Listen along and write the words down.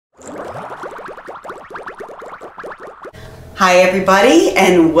Hi everybody,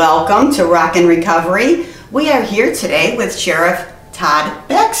 and welcome to Rockin' Recovery. We are here today with Sheriff Todd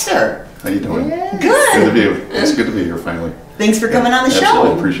Baxter. How you doing? Good. Good to be here. It's good to be here finally. Thanks for coming on the show.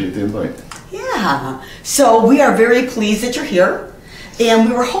 Absolutely, appreciate the invite. Yeah, so we are very pleased that you're here, and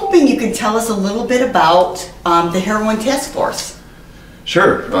we were hoping you could tell us a little bit about the Heroin Task Force.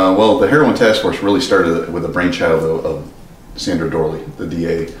 Sure. Well, the Heroin Task Force really started with a brainchild of Sandra Dorley, the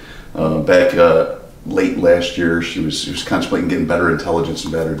DA. Back late last year, she was contemplating getting better intelligence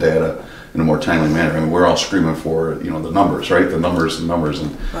and better data in a more timely manner. I mean, we're all screaming for, the numbers, right? The numbers, and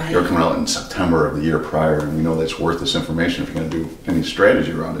Right. they're coming out in September of the year prior, and we know that's worth this information if you're going to do any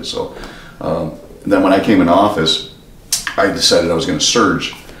strategy around it. So then when I came in office, I decided I was going to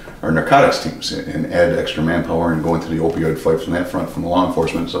surge our narcotics teams and add extra manpower and go into the opioid fight from that front, from the law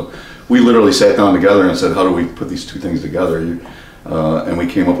enforcement. So we literally sat down together and said, how do we put these two things together? And we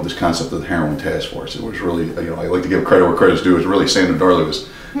came up with this concept of the Heroin Task Force. It was really, I like to give credit where credit's due. It was really Sandra Dorley was,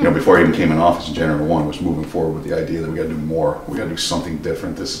 before I even came in office in January 1, was moving forward with the idea that we got to do more. We got to do something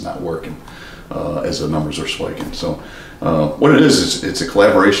different. This is not working as the numbers are spiking. So what it is, it's a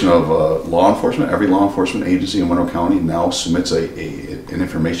collaboration of law enforcement. Every law enforcement agency in Monroe County now submits an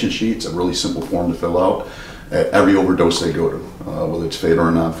information sheet. It's a really simple form to fill out at every overdose they go to, whether it's fatal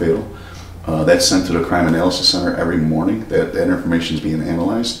or non-fatal. That's sent to the Crime Analysis Center every morning. That information is being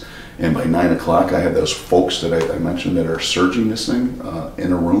analyzed, and by 9 o'clock I have those folks that I mentioned that are surging this thing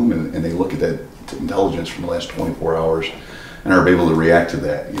in a room, and they look at that intelligence from the last 24 hours and are able to react to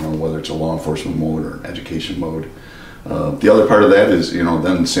that, whether it's a law enforcement mode or an education mode. The other part of that is,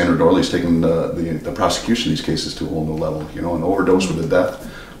 then Sandra Dorley's taking the prosecution of these cases to a whole new level. An overdose with a death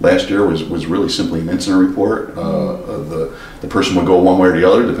last year was really simply an incident report. The person would go one way or the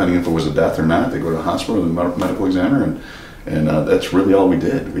other, depending if it was a death or not. They go to the hospital with a medical examiner, and that's really all we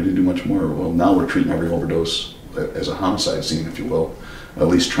did. We didn't do much more. Well, now we're treating every overdose as a homicide scene, if you will, at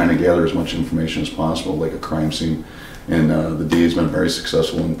least trying to gather as much information as possible, like a crime scene. And the DA has been very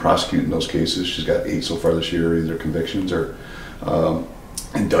successful in prosecuting those cases. She's got 8 so far this year, either convictions or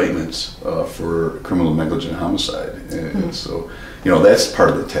indictments for criminal negligent homicide. And so, that's part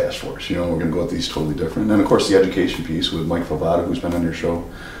of the task force. We're going to go at these totally different. And then, of course, the education piece with Mike Favada, who's been on your show,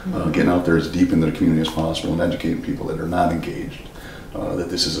 getting out there as deep into the community as possible and educating people that are not engaged, that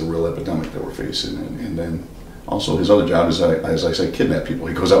this is a real epidemic that we're facing. And then also his other job is, as I say, kidnap people.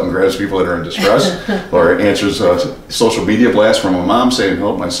 He goes out and grabs people that are in distress or answers social media blasts from a mom saying,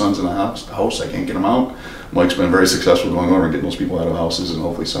 help, my son's in the house, I can't get him out. Mike's been very successful going over and getting those people out of houses and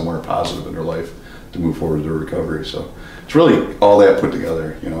hopefully somewhere positive in their life to move forward to their recovery. So it's really all that put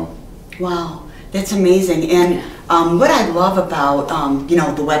together, Wow, that's amazing. And what I love about,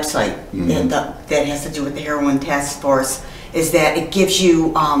 the website that has to do with the Heroin Task Force is that it gives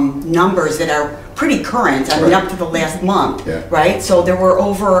you numbers that are pretty current, up to the last month, right? So there were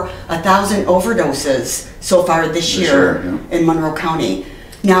over 1,000 overdoses so far this year in Monroe County.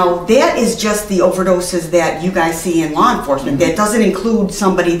 Now, that is just the overdoses that you guys see in law enforcement. That doesn't include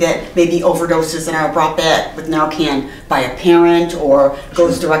somebody that maybe overdoses and are brought back with Narcan by a parent or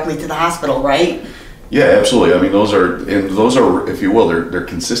goes directly to the hospital, right? Yeah, absolutely. I mean, those are, if you will, they're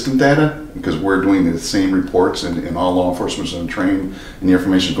consistent data, because we're doing the same reports, and all law enforcement is trained, and the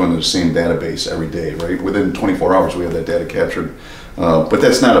information is going to the same database every day, right? Within 24 hours, we have that data captured. But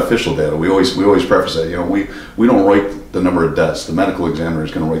that's not official data. We always preface that. We don't write the number of deaths. The medical examiner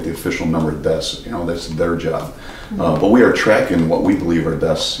is going to write the official number of deaths. That's their job. But we are tracking what we believe are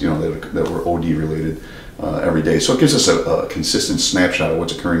deaths, that were OD related. Every day. So it gives us a consistent snapshot of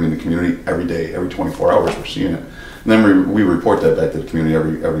what's occurring in the community every day, every 24 hours we're seeing it. And then we report that back to the community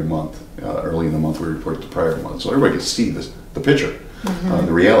every month. Early in the month we report it the prior month. So everybody can see the picture,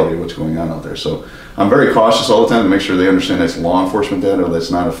 the reality of what's going on out there. So I'm very cautious all the time to make sure they understand that's law enforcement data, that's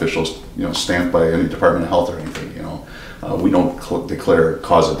not official, stamped by any Department of Health or anything, we don't declare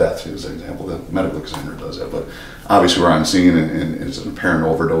cause of death, as an example. The medical examiner does that, but obviously we're on scene and it's an apparent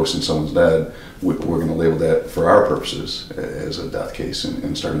overdose and someone's dead. We're going to label that for our purposes as a death case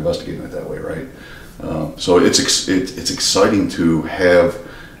and start investigating it that way, right? So it's exciting to have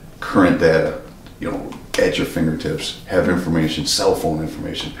current data, at your fingertips, have information, cell phone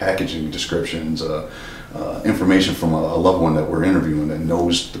information, packaging descriptions, information from a loved one that we're interviewing that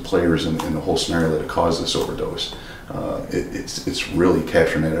knows the players in the whole scenario that caused this overdose. It's really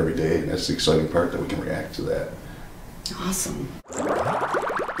capturing that every day, and that's the exciting part, that we can react to that. Awesome.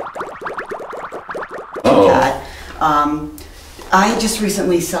 I just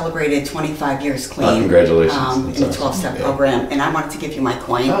recently celebrated 25 years clean. Congratulations. In the 12-step program, and I wanted to give you my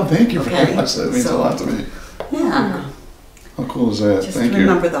coin. Oh, thank you very much. That means a lot to me. Yeah. How cool is that? Just Thank you.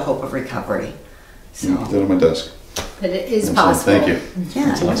 remember the hope of recovery. So. Put that on my desk. But it is And so, possible. thank you.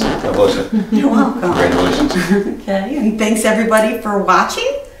 Yeah, Awesome. God bless you. you're welcome. Congratulations. Okay, and thanks everybody for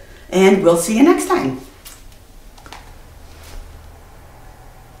watching, and we'll see you next time.